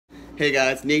Hey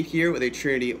guys, Nate here with a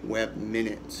Trinity Web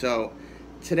Minute. So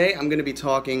today I'm going to be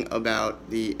talking about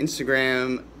the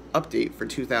Instagram update for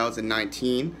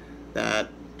 2019 that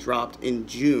dropped in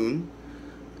June.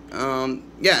 And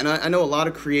I know a lot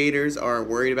of creators are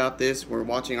worried about this. We're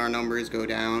watching our numbers go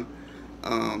down,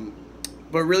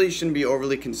 but really shouldn't be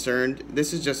overly concerned.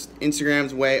 This is just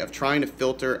Instagram's way of trying to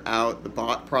filter out the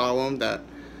bot problem that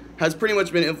has pretty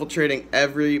much been infiltrating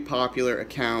every popular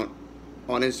account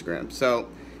on Instagram. So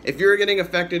if you're getting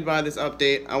affected by this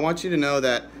update, I want you to know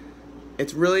that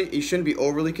you shouldn't be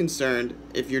overly concerned.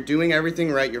 If you're doing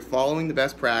everything right, you're following the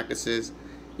best practices,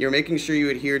 you're making sure you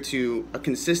adhere to a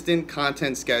consistent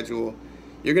content schedule,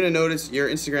 you're going to notice your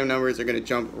Instagram numbers are going to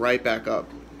jump right back up.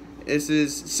 This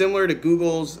is similar to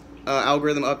Google's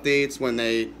algorithm updates when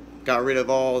they got rid of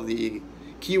all the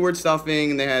keyword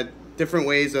stuffing and they had different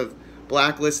ways of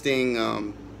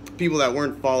blacklisting people that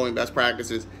weren't following best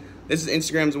practices. This is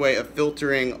Instagram's way of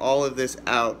filtering all of this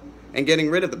out and getting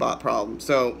rid of the bot problem.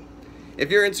 So if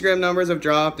your Instagram numbers have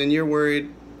dropped and you're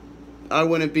worried, I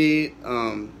wouldn't be.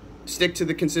 Stick to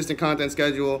the consistent content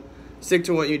schedule, stick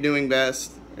to what you're doing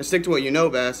best, or stick to what you know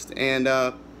best, and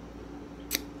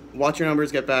watch your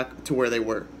numbers get back to where they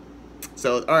were.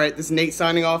 So, alright, this is Nate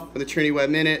signing off with the Trinity Web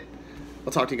Minute.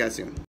 I'll talk to you guys soon.